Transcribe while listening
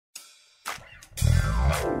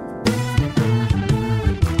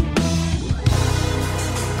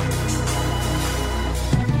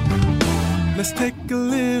Let's take a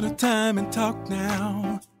little time and talk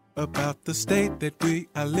now about the state that we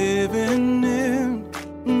are living in.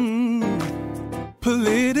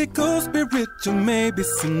 Political, spiritual, maybe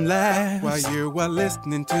some laughs while you are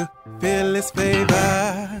listening to Phyllis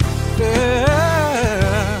Favor.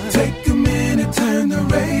 Yeah. Take a minute, turn the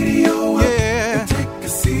radio up, and take a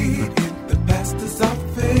seat in the pastor's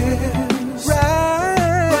office.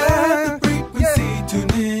 Right the frequency,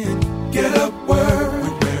 tune in, get up word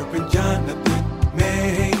with Reverend Jonathan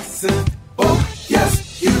Mason. Oh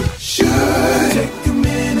yes, you should. Take a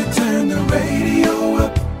minute, turn the radio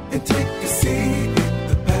up, and take a seat in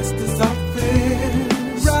the pastor's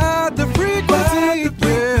office. Ride the frequency,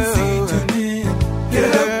 tune in,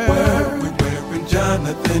 get up word with Reverend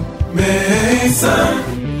Jonathan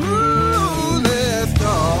Mason.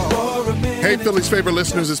 Hey, Philly's favorite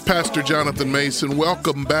listeners, it's Pastor Jonathan Mason.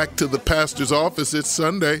 Welcome back to the pastor's office. It's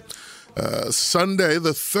Sunday,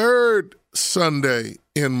 the third Sunday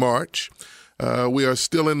in March. We are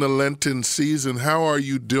still in the Lenten season. How are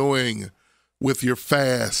you doing with your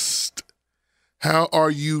fast? How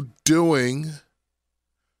are you doing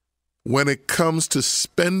when it comes to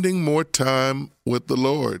spending more time with the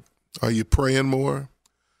Lord? Are you praying more?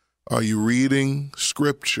 Are you reading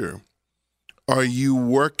scripture? Are you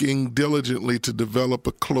working diligently to develop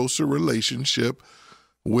a closer relationship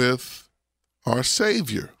with our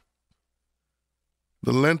Savior?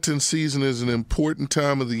 The Lenten season is an important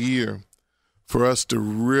time of the year for us to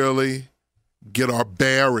really get our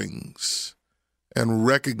bearings and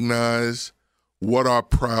recognize what our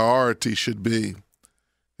priority should be.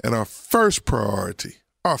 And our first priority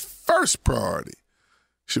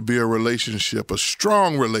should be a relationship, a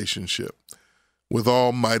strong relationship with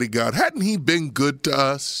Almighty God. Hadn't he been good to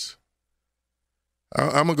us?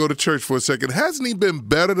 I'm going to go to church for a second. Hasn't he been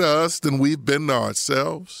better to us than we've been to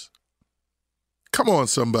ourselves? Come on,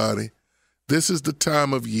 somebody. This is the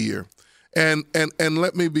time of year. And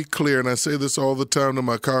let me be clear, and I say this all the time to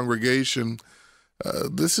my congregation,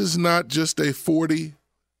 this is not just a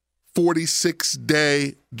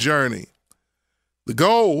 46-day journey. The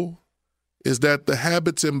goal is that the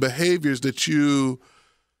habits and behaviors that you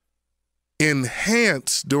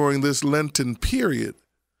enhance during this Lenten period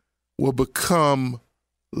will become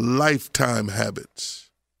lifetime habits.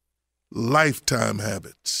 Lifetime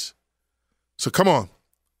habits. So come on,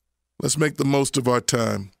 let's make the most of our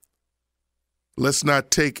time. Let's not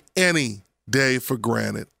take any day for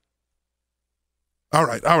granted. All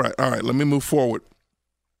right. Let me move forward.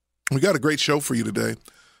 We got a great show for you today.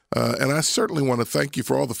 And I certainly want to thank you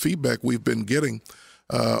for all the feedback we've been getting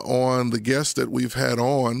on the guests that we've had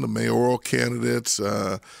on, the mayoral candidates,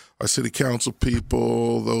 our city council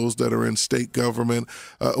people, those that are in state government.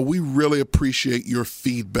 We really appreciate your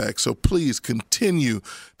feedback. So please continue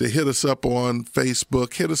to hit us up on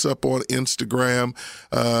Facebook, hit us up on Instagram.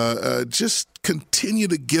 Just continue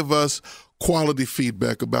to give us quality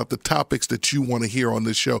feedback about the topics that you want to hear on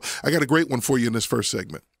this show. I got a great one for you in this first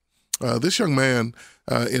segment. This young man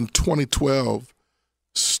in 2012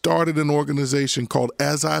 started an organization called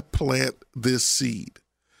As I Plant This Seed.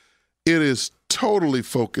 It is totally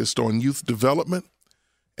focused on youth development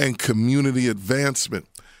and community advancement.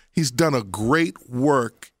 He's done a great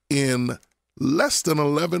work in less than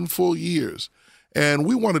 11 full years. And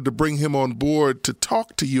we wanted to bring him on board to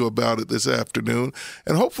talk to you about it this afternoon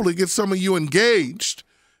and hopefully get some of you engaged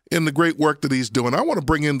in the great work that he's doing. I want to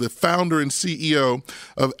bring in the founder and CEO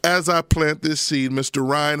of As I Plant This Seed, Mr.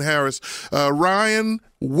 Ryan Harris. Ryan,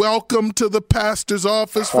 welcome to the pastor's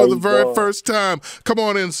office for the very first time. Come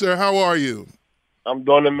on in, sir. How are you? I'm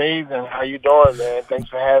doing amazing. How you doing, man? Thanks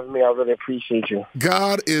for having me. I really appreciate you.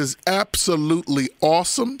 God is absolutely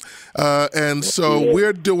awesome. So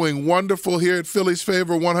we're doing wonderful here at Philly's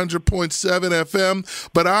Favor 100.7 FM.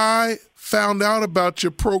 But I found out about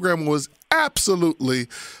your program, was absolutely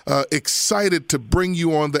excited to bring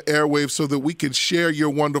you on the airwaves so that we can share your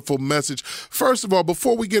wonderful message. First of all,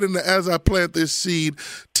 before we get into As I Plant This Seed,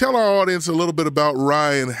 tell our audience a little bit about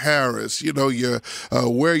Ryan Harris. You know,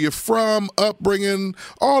 where you're from, upbringing,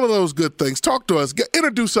 all of those good things. Talk to us.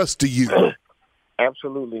 Introduce us to you.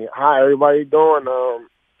 Absolutely. Hi, everybody doing?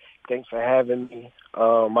 Thanks for having me.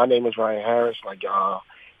 My name is Ryan Harris, like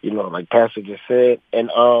Pastor just said. And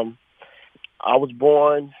I was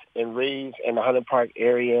born and raised in the Hunter Park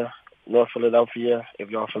area, North Philadelphia, if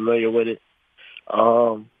y'all familiar with it.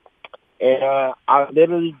 And I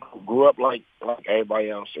literally grew up like everybody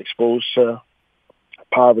else, exposed to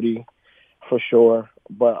poverty for sure.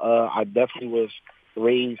 But I definitely was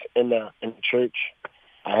raised in the church.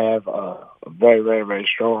 I have a very, very, very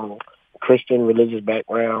strong Christian religious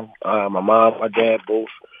background. My mom, my dad both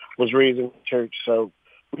was raised in the church. So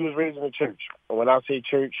we was raised in the church. And when I say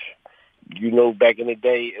church, you know, back in the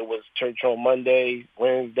day, it was church on Monday,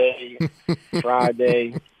 Wednesday,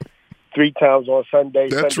 Friday, 3 times on Sunday,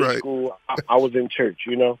 That's Sunday right. school. I was in church,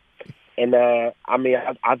 you know. And, I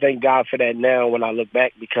thank God for that now when I look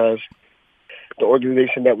back, because the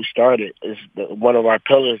organization that we started, one of our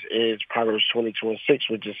pillars is Proverbs 22:6,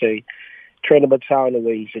 which is say, train up a child in the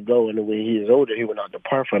way he should go, and the way he is older, he will not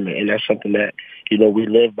depart from it. And that's something that, you know, we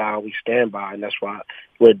live by, we stand by, and that's why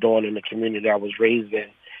we're doing in the community I was raised in.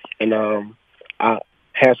 And I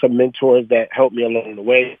had some mentors that helped me along the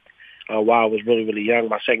way while I was really, really young.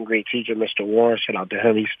 My second grade teacher, Mr. Warren, shout out to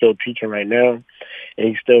him. He's still teaching right now, and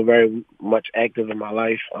he's still very much active in my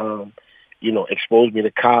life. You know, exposed me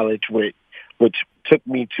to college, which took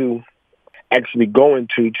me to actually going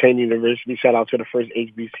to Training University. Shout out to the first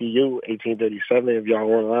HBCU, 1837. If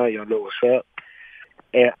y'all online, y'all know what's up.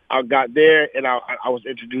 And I got there, and I was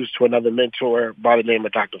introduced to another mentor by the name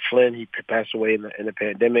of Dr. Flynn. He passed away in the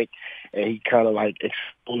pandemic, and he kind of like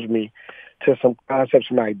exposed me to some concepts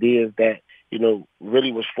and ideas that, you know,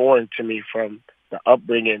 really was foreign to me from the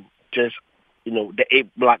upbringing, just, you know, the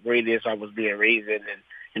 8-block radius I was being raised in, and,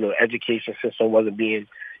 you know, education system wasn't being,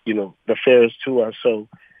 you know, the fairest to us. So,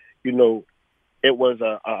 you know, it was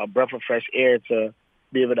a breath of fresh air to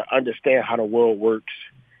be able to understand how the world works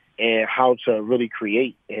and how to really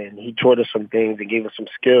create. And he taught us some things and gave us some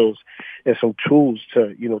skills and some tools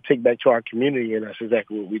to, you know, take back to our community, and that's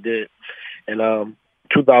exactly what we did. And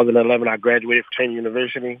 2011, I graduated from Training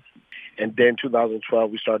University, and then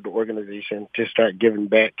 2012, we started the organization to start giving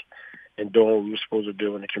back and doing what we were supposed to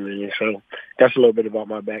do in the community. So that's a little bit about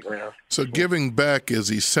my background. So giving back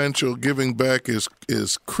is essential. Giving back is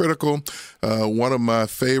critical. One of my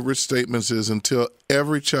favorite statements is, until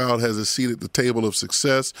every child has a seat at the table of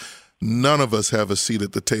success, none of us have a seat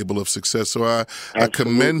at the table of success. So I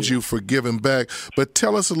commend you for giving back. But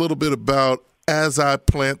tell us a little bit about As I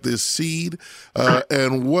Plant This Seed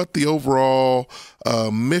and what the overall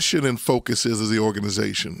mission and focus is of the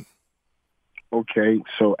organization. Okay,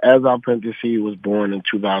 so As I Plant This Seed was born in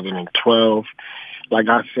 2012. Like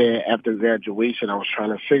I said, after graduation, I was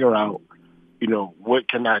trying to figure out, you know, what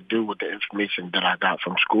can I do with the information that I got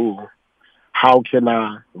from school? How can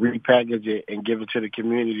I repackage it and give it to the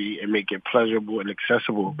community and make it pleasurable and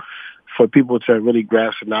accessible for people to really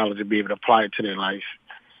grasp the knowledge and be able to apply it to their life?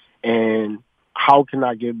 And how can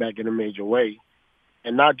I give back in a major way?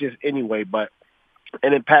 And not just any way, but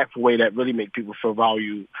an impactful way that really make people feel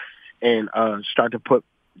valued and start to put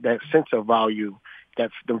that sense of value,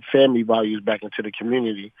 that's the family values, back into the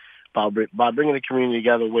community by bringing the community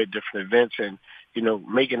together with different events and, you know,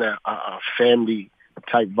 making a family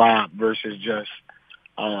type vibe versus just,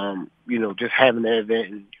 you know, just having an event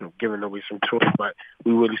and, you know, giving away some toys. But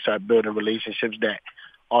we really start building relationships that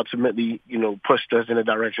ultimately, you know, pushed us in the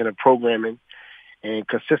direction of programming and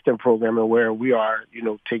consistent programming, where we are, you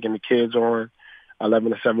know, taking the kids on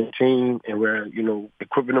 11 to 17, and we're, you know,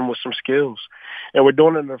 equipping them with some skills. And we're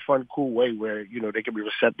doing it in a fun, cool way where, you know, they can be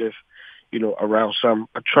receptive, you know, around some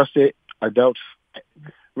trusted adults,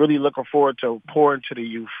 really looking forward to pour into the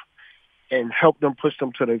youth and help them push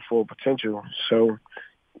them to their full potential. So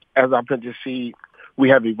As I Plant This Seed, we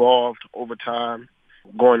have evolved over time,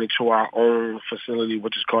 going into our own facility,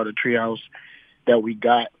 which is called the Treehouse, that we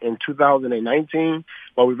got in 2019.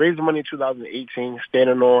 Well, we raised the money in 2018,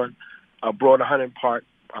 standing on Broad Hunting Park,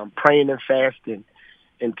 praying and fasting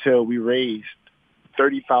until we raised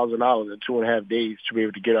 $30,000 in 2.5 days to be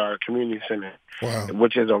able to get our community center, Wow.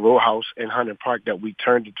 which is a row house in Hunting Park that we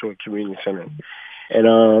turned into a community center.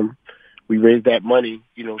 And we raised that money,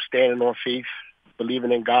 you know, standing on faith,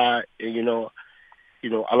 believing in God. And, you know,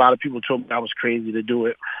 a lot of people told me I was crazy to do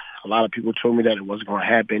it. A lot of people told me that it wasn't going to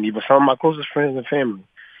happen, even some of my closest friends and family.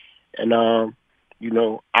 And, you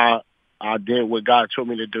know, I did what God told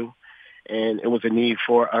me to do. And it was a need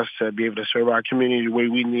for us to be able to serve our community the way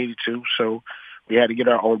we needed to. So we had to get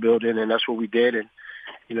our own building, and that's what we did. And,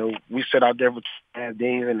 you know, we sat out there for 2.5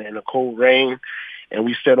 days in the cold rain, and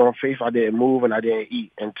we stood on faith. I didn't move and I didn't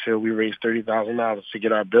eat until we raised $30,000 to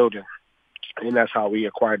get our building. And that's how we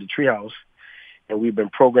acquired the Treehouse. And we've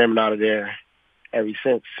been programming out of there ever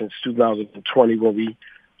since 2020, when we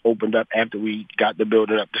opened up after we got the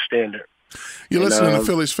building up to standard. You're listening to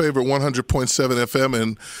Philly's favorite 100.7 FM,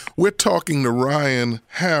 and we're talking to Ryan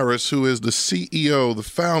Harris, who is the CEO, the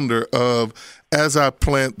founder of As I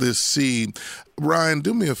Plant This Seed. Ryan,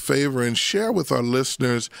 do me a favor and share with our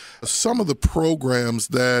listeners some of the programs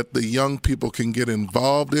that the young people can get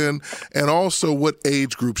involved in, and also what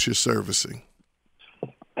age groups you're servicing.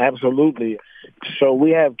 Absolutely. So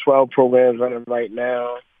we have 12 programs running right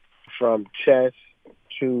now, from chess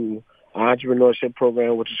to entrepreneurship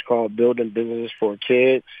program, which is called Building Business for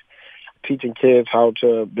Kids, teaching kids how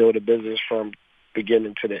to build a business from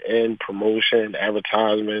beginning to the end, promotion,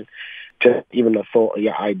 advertisement, to even the thought of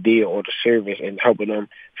your idea or the service, and helping them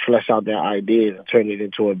flesh out their ideas and turn it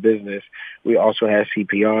into a business. We also have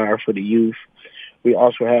CPR for the youth. We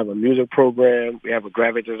also have a music program. We have a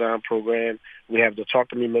graphic design program. We have the Talk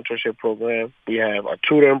to Me mentorship program. We have a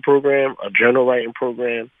tutoring program, a journal writing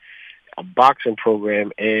program, a boxing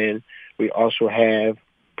program, and we also have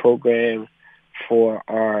programs for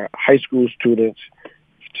our high school students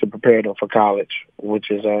to prepare them for college,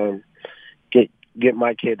 which is get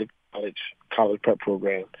my kid to college prep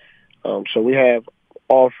program. So we have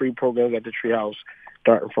all 3 programs at the Treehouse,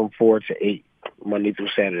 starting from 4 to 8, Monday through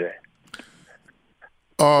Saturday.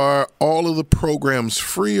 Are all of the programs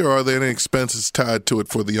free, or are there any expenses tied to it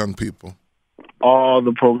for the young people? All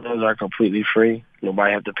the programs are completely free.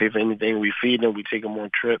 Nobody has to pay for anything. We feed them. We take them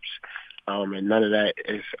on trips. And none of that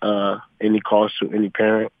is any cost to any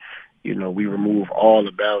parent. You know, we remove all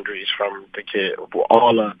the boundaries from the kid.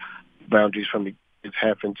 All the boundaries from the kids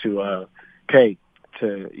having to pay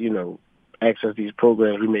to, you know, access these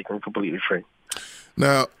programs. We make them completely free.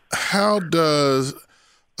 Now, how does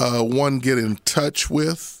one get in touch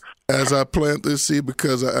with As I Plant This Seed?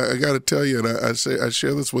 Because I got to tell you, and I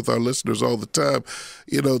share this with our listeners all the time,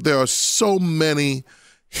 you know, there are so many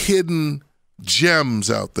hidden gems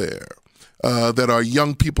out there that our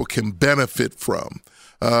young people can benefit from.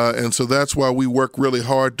 And so that's why we work really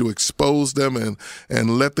hard to expose them and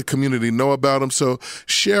let the community know about them. So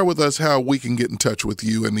share with us how we can get in touch with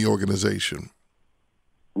you and the organization.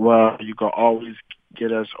 Well, you can always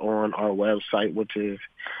get us on our website, which is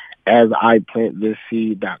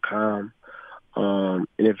asiplantthisseed.com. And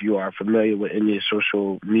if you are familiar with any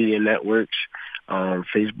social media networks,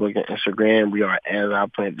 Facebook and Instagram, we are As I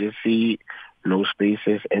Plant This Seed, no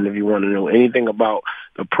spaces. And if you want to know anything about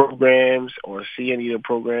the programs or see any of the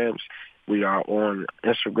programs, we are on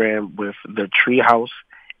Instagram with the Treehouse,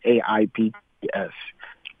 AIPTS,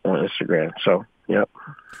 on Instagram. So, yep.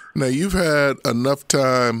 Now, you've had enough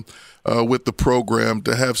time with the program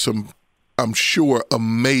to have some, I'm sure,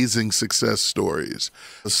 amazing success stories.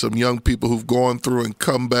 Some young people who've gone through and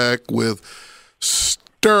come back with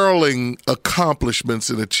sterling accomplishments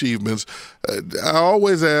and achievements. I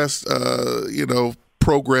always ask,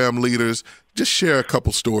 program leaders, just share a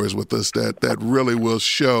couple stories with us that really will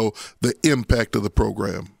show the impact of the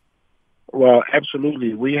program. Well,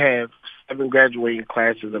 absolutely. We have 7 graduating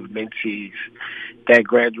classes of mentees that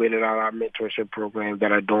graduated out of our mentorship program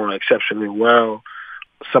that are doing exceptionally well.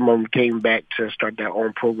 Some of them came back to start their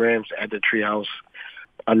own programs at the Treehouse.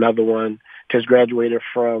 Another one just graduated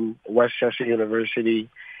from Westchester University,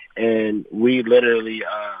 and we literally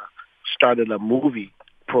started a movie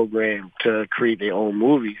program to create their own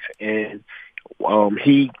movies. And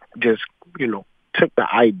he just, took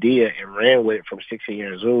the idea and ran with it from 16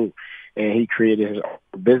 years old, and he created his own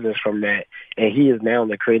business from that. And he is now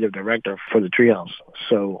the creative director for the Treehouse.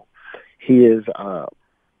 So he is an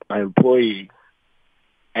employee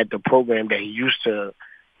at the program that he used to,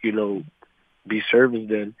 be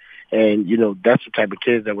serviced in. And, that's the type of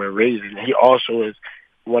kids that we're raising. He also is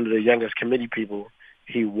one of the youngest committee people.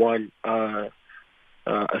 He won a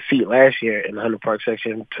seat last year in the Hunter Park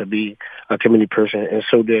section to be a committee person, and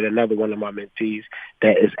so did another one of my mentees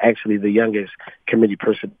that is actually the youngest committee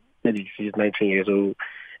person. She's 19 years old,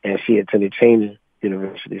 and she attended Cheney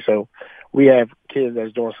University. So we have kids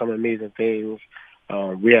that's doing some amazing things.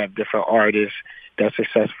 We have different artists that's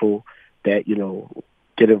successful that,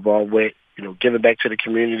 get involved with, giving back to the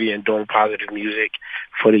community and doing positive music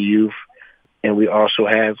for the youth. And we also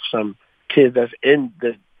have some kids that's in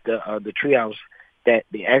the Treehouse that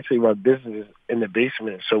they actually run businesses in the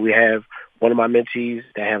basement. So we have one of my mentees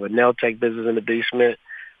that have a nail tech business in the basement.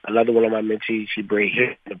 Another one of my mentees, she braid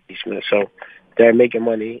hair in the basement. So they're making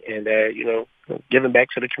money, and they're, giving back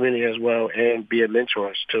to the community as well and being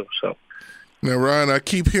mentors too. So. Now, Ryan, I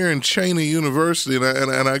keep hearing Cheney University,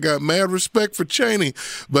 and I got mad respect for Cheney,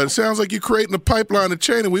 but it sounds like you're creating a pipeline at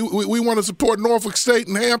Cheney. We want to support Norfolk State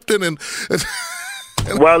and Hampton, and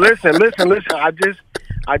well, listen.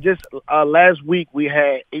 I just last week we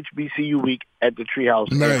had HBCU week at the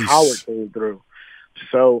Treehouse, nice. And Howard came through.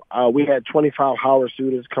 So we had 25 Howard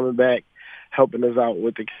students coming back, helping us out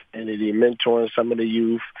with the community, mentoring some of the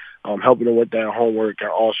youth, helping them with their homework, and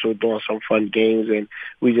also doing some fun games. And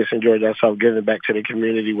we just enjoyed ourselves giving back to the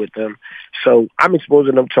community with them. So I'm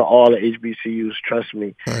exposing them to all the HBCUs. Trust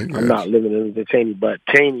me, I'm not living in the Cheney, but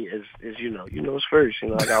Cheney is it's first. I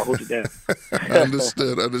got to hold it down.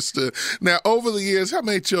 Understood. Now, over the years, how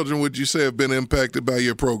many children would you say have been impacted by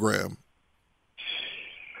your program?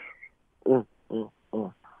 Mm, mm,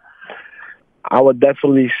 mm. I would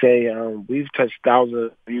definitely say we've touched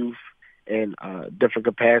thousands of youth in different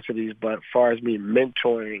capacities, but as far as me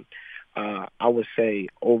mentoring, I would say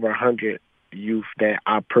over 100 youth that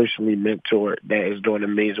I personally mentored that is doing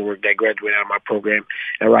amazing work that graduated out of my program.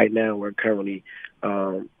 And right now we're currently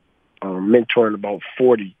mentoring about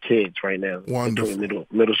 40 kids right now. Wonderful. Between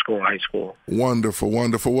middle school and high school. Wonderful,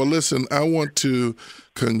 wonderful. Well, listen, I want to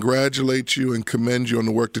congratulate you and commend you on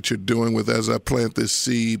the work that you're doing with As I Plant This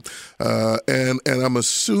Seed. And I'm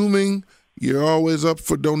assuming you're always up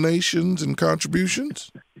for donations and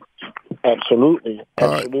contributions? Absolutely.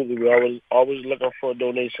 Right. We're always looking for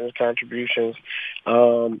donations, contributions.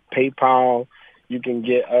 PayPal, you can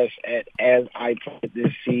get us at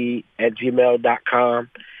asiplantthisseed@gmail.com.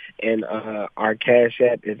 And our Cash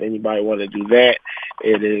App, if anybody want to do that,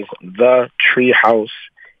 it is The Treehouse,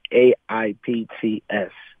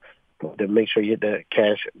 AIPTS. To make sure you hit the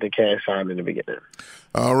cash sign in the beginning.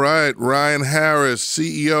 All right, Ryan Harris,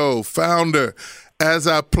 CEO, founder, As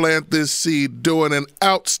I Plant This Seed, doing an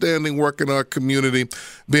outstanding work in our community,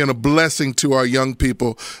 being a blessing to our young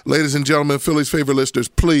people. Ladies and gentlemen, Philly's favorite listeners,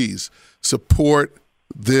 please support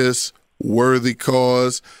this worthy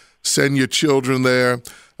cause. Send your children there.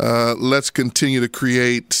 Let's continue to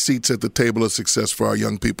create seats at the table of success for our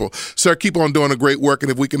young people. Sir, keep on doing the great work,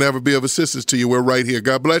 and if we can ever be of assistance to you, we're right here.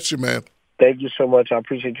 God bless you, man. Thank you so much. I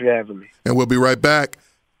appreciate you having me. And we'll be right back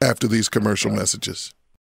after these commercial messages.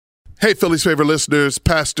 Hey, Philly's favorite listeners,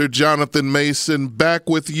 Pastor Jonathan Mason back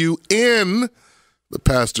with you in the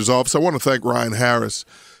pastor's office. I want to thank Ryan Harris,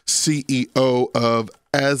 CEO of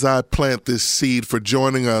As I Plant This Seed, for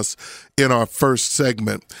joining us in our first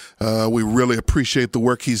segment. We really appreciate the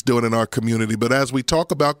work he's doing in our community. But as we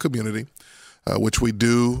talk about community, which we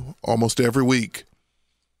do almost every week,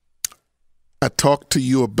 I talked to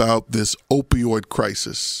you about this opioid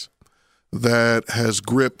crisis that has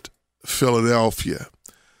gripped Philadelphia.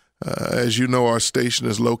 As you know, our station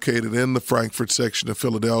is located in the Frankfort section of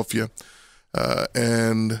Philadelphia,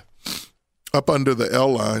 and up under the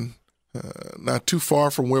L line, not too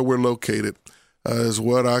far from where we're located, is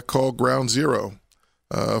what I call ground zero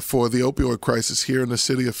for the opioid crisis here in the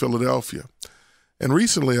city of Philadelphia. And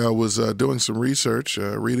recently I was doing some research,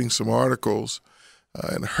 reading some articles,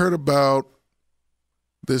 and heard about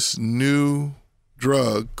this new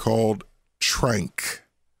drug called Tranq.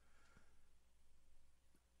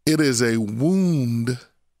 It is a wound-causing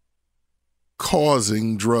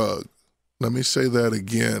drug. Let me say that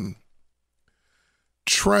again.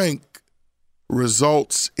 Tranq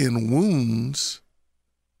results in wounds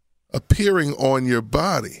appearing on your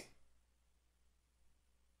body.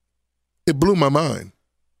 It blew my mind.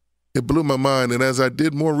 It blew my mind. And as I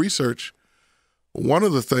did more research, one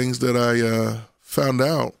of the things that I found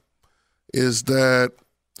out is that,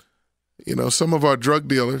 you know, some of our drug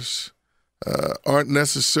dealers aren't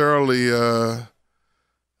necessarily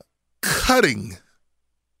cutting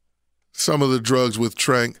some of the drugs with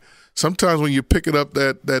Tranq. Sometimes when you pick it up,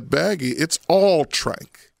 that baggie, it's all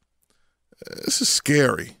Tranq. This is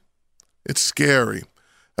scary. It's scary.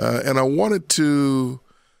 And I wanted to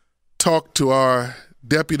talk to our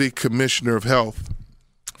Deputy Commissioner of Health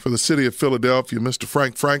for the city of Philadelphia, Mr.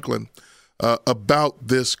 Frank Franklin, about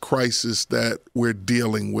this crisis that we're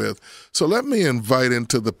dealing with. So let me invite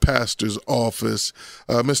into the pastor's office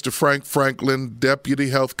Mr. Frank Franklin, Deputy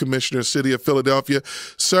Health Commissioner, City of Philadelphia.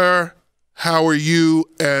 Sir, how are you,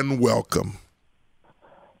 and welcome.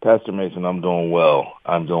 Pastor Mason, I'm doing well.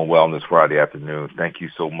 I'm doing well on this Friday afternoon. Thank you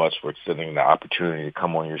so much for extending the opportunity to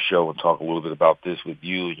come on your show and talk a little bit about this with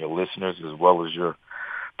you and your listeners as well as your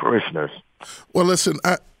parishioners. Well, listen,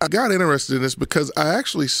 I got interested in this because I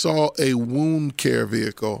actually saw a wound care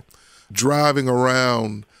vehicle driving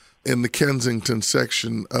around in the Kensington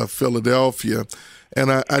section of Philadelphia,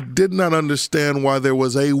 and I did not understand why there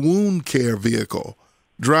was a wound care vehicle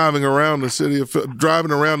driving around this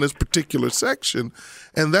particular section,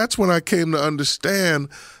 and that's when I came to understand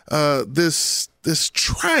this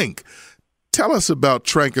Tranq. Tell us about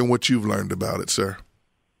Tranq and what you've learned about it, sir.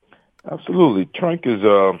 Absolutely, Tranq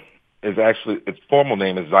is actually, its formal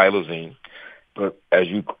name is xylazine, but as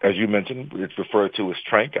you mentioned, it's referred to as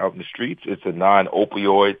Tranq out in the streets. It's a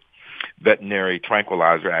non-opioid veterinary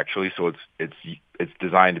tranquilizer, actually, so it's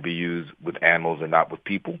designed to be used with animals and not with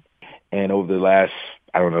people. And over the last,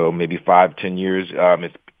 I don't know, maybe 5-10 years,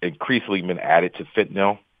 it's increasingly been added to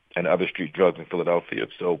fentanyl and other street drugs in Philadelphia.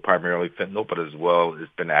 So primarily fentanyl, but as well,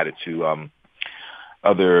 it's been added to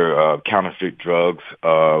other counterfeit drugs.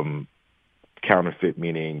 Counterfeit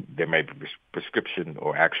meaning there may be prescription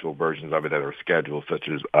or actual versions of it that are scheduled, such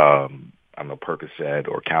as, Percocet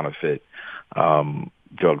or counterfeit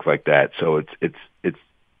drugs like that. So it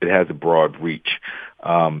has a broad reach.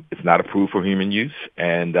 It's not approved for human use,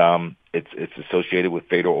 and it's associated with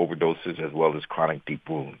fatal overdoses as well as chronic deep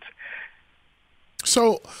wounds.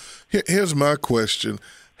 So here's my question.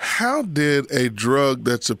 How did a drug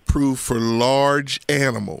that's approved for large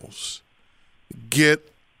animals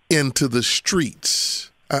get into the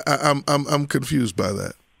streets? I'm confused by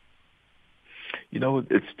that.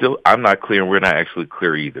 It's still, I'm not clear, and we're not actually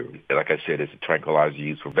clear either. Like I said, it's a tranquilizer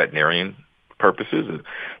used for veterinarian purposes.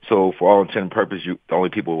 So for all intent and purpose, the only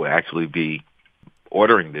people who would actually be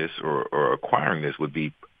ordering this or acquiring this would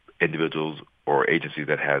be individuals or agencies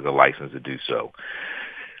that has a license to do so.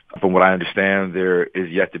 From what I understand, there is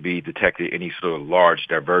yet to be detected any sort of large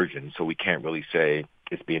diversion, so we can't really say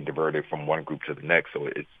it's being diverted from one group to the next. So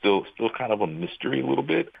it's still kind of a mystery a little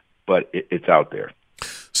bit, but it's out there.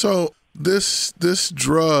 So this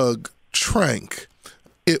drug, Tranq,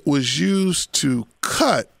 it was used to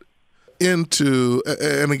cut into,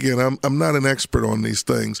 and again, I'm not an expert on these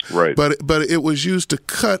things, right? But it was used to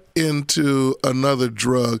cut into another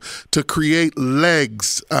drug to create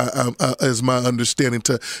legs, as my understanding,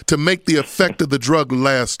 to make the effect of the drug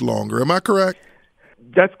last longer. Am I correct?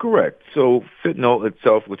 That's correct. So fentanyl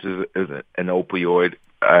itself, which is an opioid,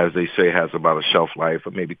 as they say, has about a shelf life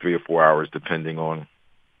of maybe 3 or 4 hours, depending on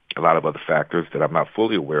a lot of other factors that I'm not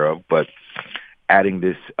fully aware of, but adding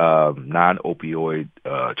this non-opioid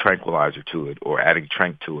tranquilizer to it, or adding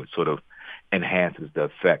Tranq to it, sort of enhances the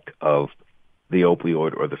effect of the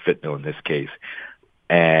opioid or the fentanyl in this case.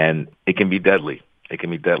 And it can be deadly.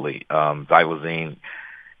 Xylazine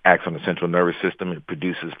acts on the central nervous system. It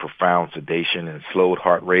produces profound sedation and slowed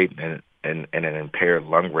heart rate and an impaired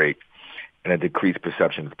lung rate and a decreased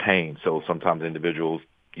perception of pain. So sometimes individuals,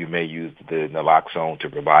 you may use the naloxone to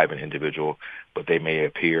revive an individual, but they may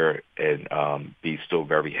appear and be still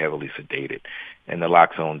very heavily sedated. And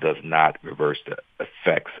naloxone does not reverse the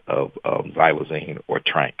effects of xylazine or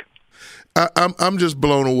Tranq. I'm just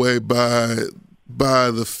blown away by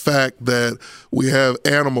the fact that we have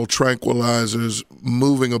animal tranquilizers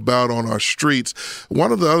moving about on our streets.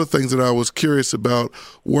 One of the other things that I was curious about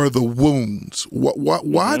were the wounds.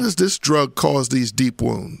 Why does this drug cause these deep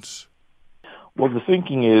wounds? Well, the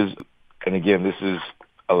thinking is, and again,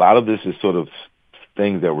 a lot of this is sort of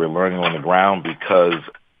things that we're learning on the ground because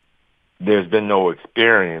there's been no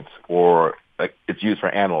experience, or it's used for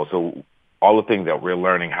animals. So all the things that we're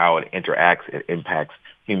learning, how it interacts, it impacts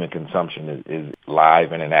human consumption, is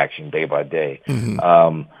live and in action day by day.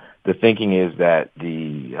 Mm-hmm. The thinking is that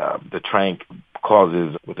the Tranq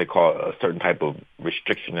causes what they call a certain type of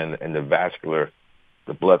restriction in the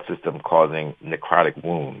blood system, causing necrotic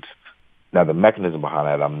wounds. Now, the mechanism behind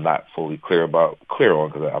that, I'm not fully clear on,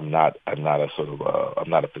 because I'm not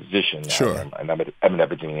a physician. Sure. I'm an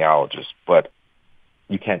epidemiologist, but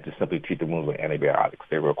you can't just simply treat the wounds with antibiotics.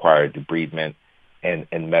 They require debridement and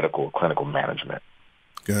medical clinical management.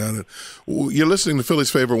 Got it. You're listening to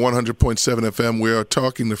Philly's Favorite 100.7 FM. We are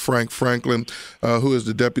talking to Frank Franklin, who is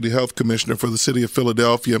the Deputy Health Commissioner for the City of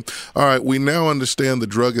Philadelphia. All right, we now understand the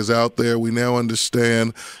drug is out there. We now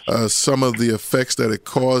understand some of the effects that it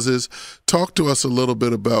causes. Talk to us a little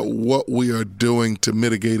bit about what we are doing to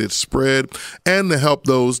mitigate its spread and to help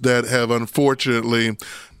those that have unfortunately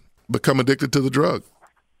become addicted to the drug.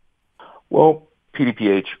 Well,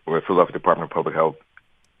 PDPH, or Philadelphia Department of Public Health,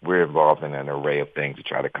 we're involved in an array of things to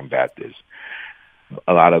try to combat this.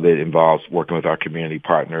 A lot of it involves working with our community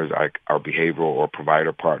partners, our behavioral or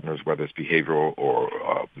provider partners, whether it's behavioral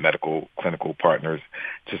or medical clinical partners,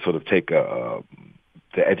 to sort of to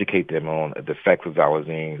educate them on the effects of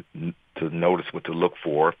xylazine, to notice what to look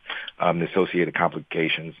for, the associated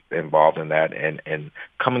complications involved in that, and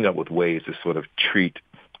coming up with ways to sort of treat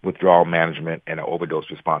withdrawal management and an overdose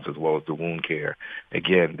response, as well as the wound care.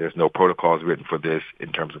 Again, there's no protocols written for this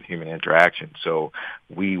in terms of human interaction. So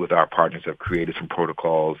we, with our partners, have created some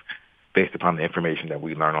protocols based upon the information that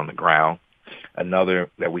we learn on the ground. Another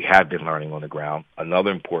that we have been learning on the ground, another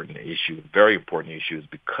important issue, very important issue, is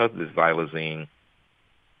because this xylazine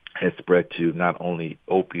has spread to not only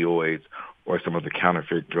opioids or some of the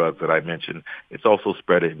counterfeit drugs that I mentioned, it's also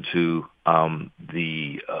spread into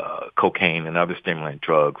the cocaine and other stimulant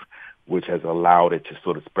drugs, which has allowed it to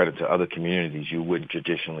sort of spread into other communities you wouldn't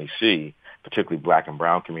traditionally see, particularly Black and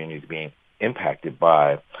brown communities being impacted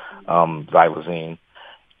by xylazine,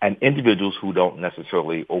 and individuals who don't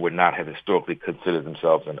necessarily or would not have historically considered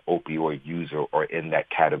themselves an opioid user or in that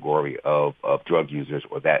category of drug users,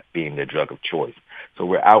 or that being their drug of choice. So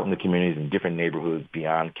we're out in the communities in different neighborhoods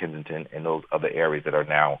beyond Kensington and those other areas that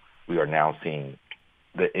we are now seeing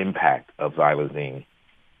the impact of xylazine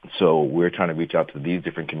So we're trying to reach out to these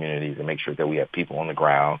different communities and make sure that we have people on the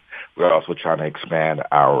ground. We're also trying to expand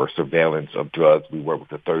our surveillance of drugs. We work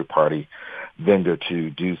with a third-party vendor to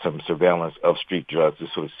do some surveillance of street drugs to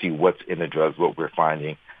sort of see what's in the drugs, what we're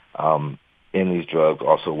finding in these drugs,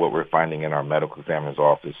 also what we're finding in our medical examiner's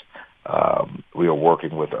office. We are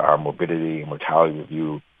working with our morbidity and mortality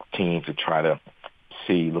review team to try to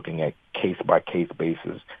see, looking at case-by-case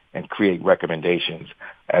basis and create recommendations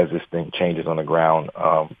as this thing changes on the ground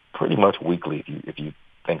pretty much weekly if you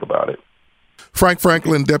think about it. Frank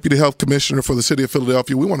Franklin, Deputy Health Commissioner for the City of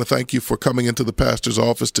Philadelphia, we want to thank you for coming into the pastor's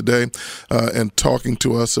office today and talking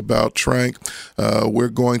to us about Tranq. We're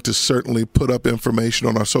going to certainly put up information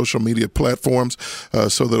on our social media platforms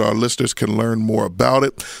so that our listeners can learn more about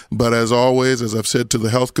it. But as always, as I've said to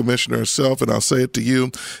the Health Commissioner herself, and I'll say it to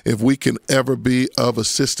you, if we can ever be of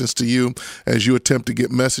assistance to you as you attempt to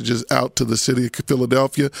get messages out to the City of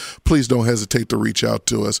Philadelphia, please don't hesitate to reach out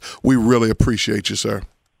to us. We really appreciate you, sir.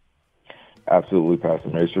 Absolutely, Pastor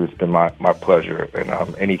Mason. It's been my pleasure. And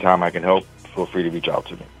anytime I can help, feel free to reach out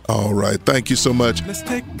to me. All right. Thank you so much. Let's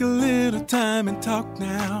take a little time and talk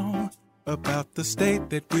now about the state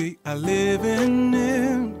that we are living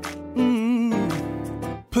in.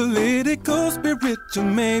 Political, spiritual,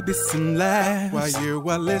 maybe some laughs while you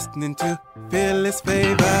are listening to Phyllis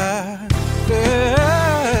Favor.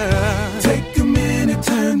 Yeah. Take a minute,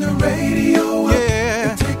 turn the radio up,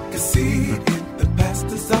 and take a seat in the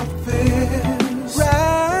pastor's office.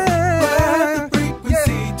 Right the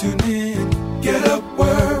frequency, tune in, get up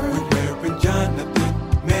word with Reverend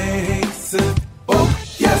Jonathan Mason. Oh,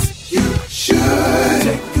 yes, you should.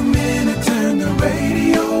 Take a minute, turn the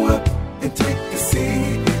radio up, and take a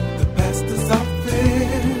seat in the pastor's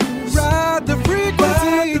office. Ride the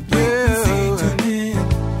frequency, tune in,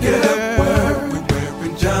 get up word with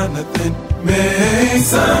Reverend Jonathan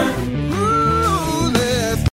Mason.